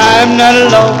 I'm not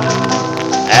alone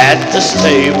at this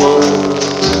table.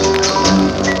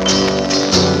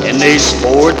 In these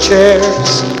four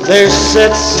chairs, there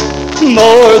sits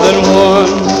more than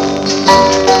one.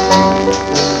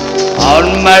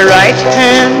 On my right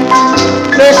hand,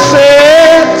 there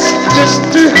sits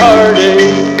Mr.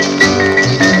 Hardy.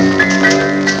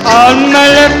 On my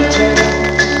left hand,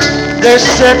 there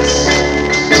sits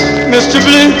Mr.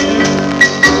 Blue.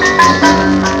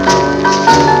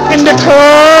 And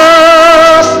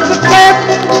across the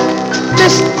table,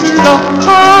 Mr.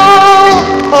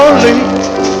 Lonely.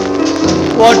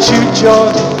 Won't you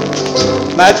join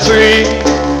my three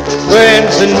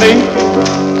friends and me?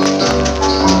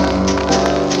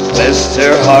 Mr.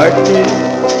 Hardy,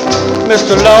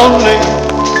 Mr. Lonely,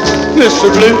 Mr.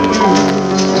 Blue.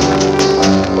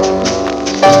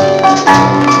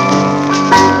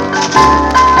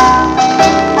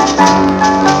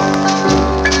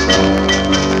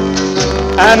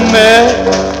 I met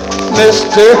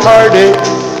Mr. Hardy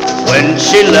when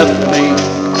she left me.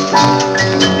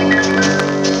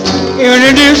 He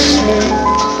introduced me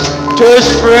to his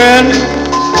friend,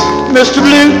 Mr.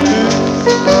 Blue.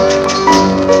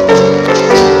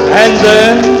 And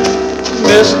then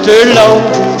Mr.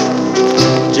 Lonely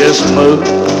just moved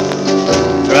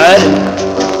right in.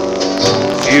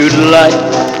 If you'd like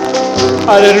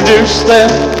I'll introduce them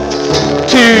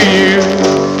to you.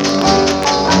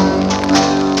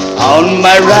 On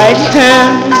my right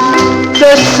hand,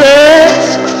 there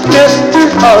sits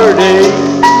Mr. Hardy.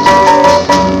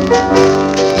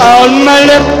 On my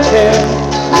left hand,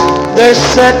 there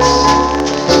sits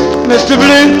Mr.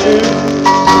 Blue.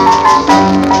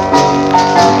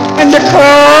 And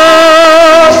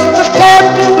across the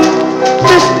table,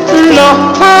 Mr.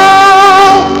 Lonely.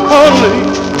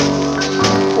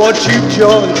 Won't you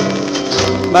join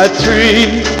my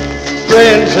three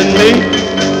friends and me?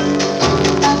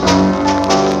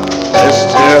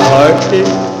 Mr. Hardy,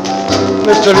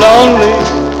 Mr. Lonely,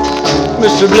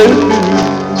 Mr. Blue.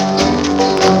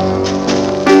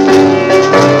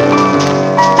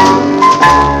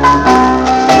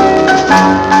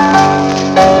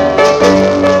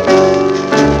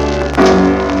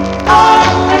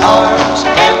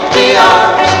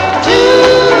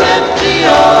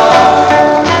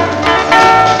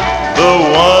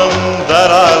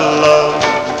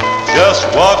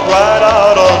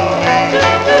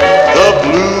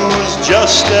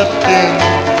 Stepped in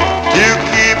to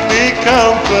keep me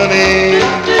company.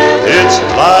 It's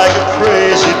like a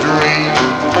crazy dream.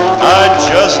 I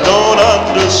just don't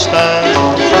understand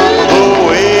the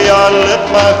way I let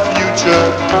my future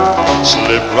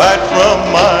slip right from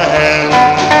my hand.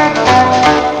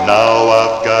 Now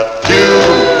I've got two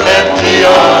empty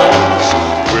arms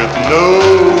with no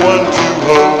one to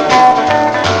hold,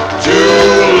 two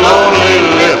lonely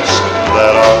lips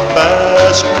that are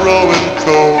fast growing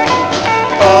cold.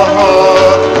 A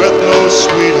heart with no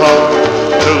sweetheart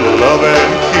to love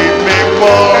and keep me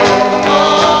warm.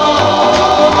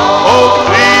 Oh,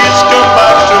 please come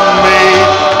back to me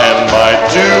and my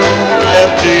two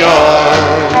empty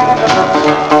arms.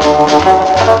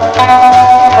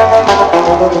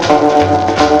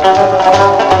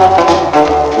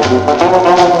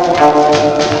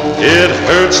 It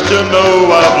hurts to know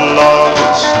I've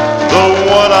lost the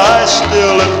one I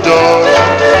still adore.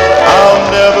 I'll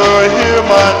never hear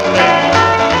my name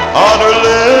on her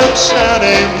lips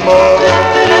anymore.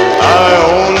 I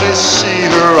only see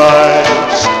her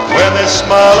eyes when they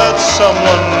smile at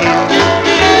someone new.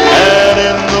 And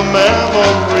in the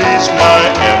memories my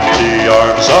empty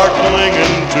arms are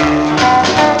clinging to.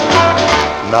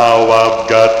 Now I've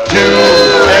got two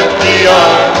empty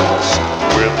arms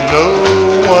with no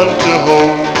one to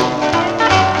hold,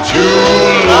 two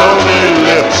lonely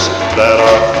lips that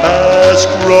are fast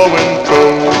growing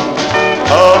cold,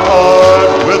 a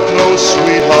heart with no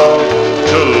sweetheart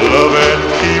to love and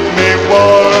keep me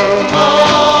warm.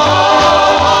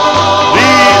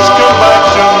 Please come back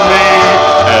to me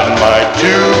and my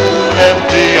two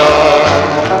empty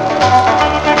arms.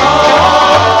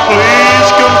 Please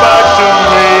come back to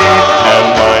me and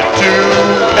my two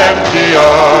empty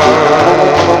arms.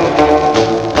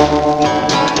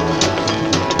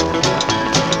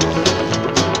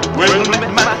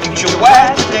 Your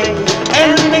wife today,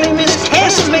 and her name is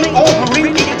Cassie over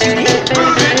Rudy Judy.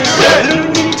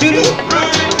 Rudy Judy,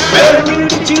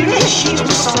 Rudy Judy, she's my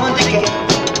son again.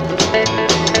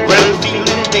 Well,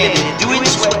 feeling dandy, doing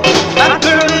swell. My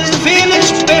girl is feeling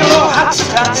sparrow, hot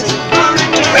totsy.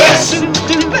 Well, soup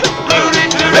duper,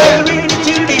 Rudy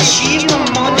Judy, she's my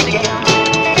mom again.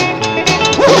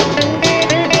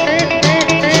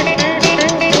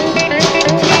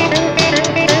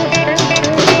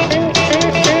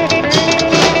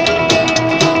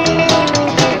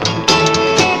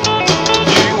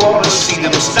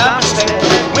 Stop and stand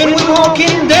when we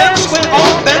walking down the square,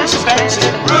 all fancy, fancy.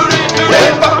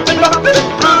 Red boppin', boppin',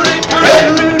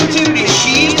 red Rudy Tooty,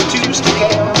 she's the Tuesday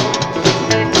gal.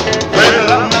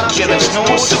 Well, I'm not jealous, no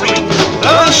serene.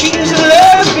 Lord, she's a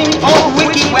lesbian, all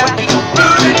wicky wacky.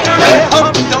 Red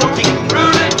Honkytonk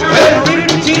Jukebox, red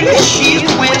Rudy Tooty, she's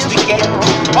the Wednesday gal.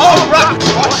 All rock,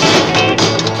 watch it.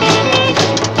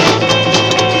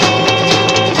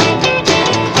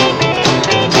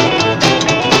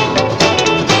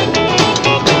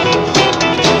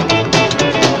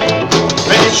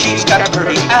 She's got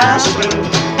pretty eyes blue,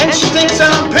 and she thinks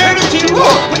I'm pretty too.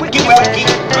 Oh, wicky wacky,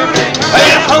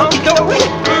 hey, honky-tonk,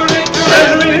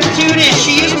 Rudy Tooty,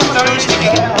 she's my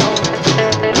Thursday gal.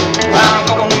 I'm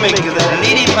gonna make her that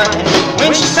lady mine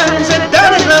when she signs that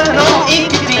dotted line on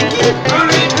Honkytonk.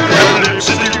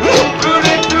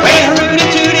 Well, Rudy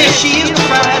Tooty, she's my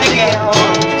Friday gal.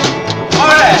 All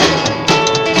right.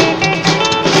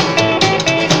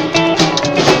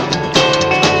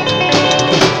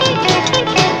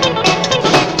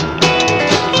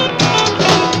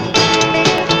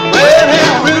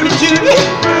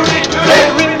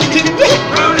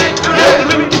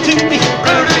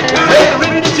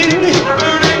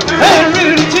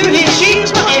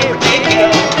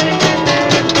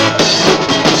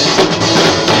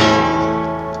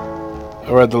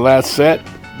 set.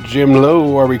 Jim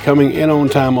Lowe, Are We Coming In On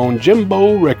Time on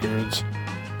Jimbo Records.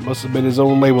 Must have been his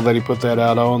own label that he put that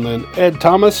out on. Then Ed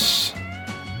Thomas,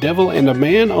 Devil and a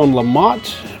Man on Lamont,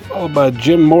 followed by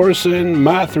Jim Morrison,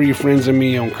 My Three Friends and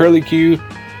Me on Curly Q,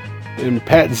 and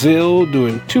Pat Zill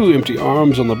doing Two Empty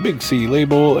Arms on the Big C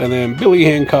label, and then Billy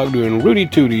Hancock doing Rudy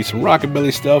Tooty, some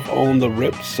rockabilly stuff on the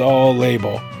Ripsaw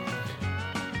label.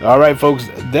 All right, folks,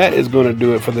 that is going to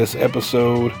do it for this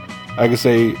episode. Like I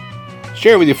say,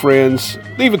 share with your friends,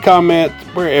 leave a comment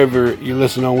wherever you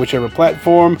listen on whichever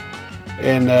platform.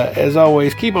 And as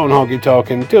always, keep on honky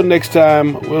talking. Until next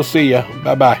time, we'll see ya.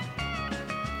 Bye-bye.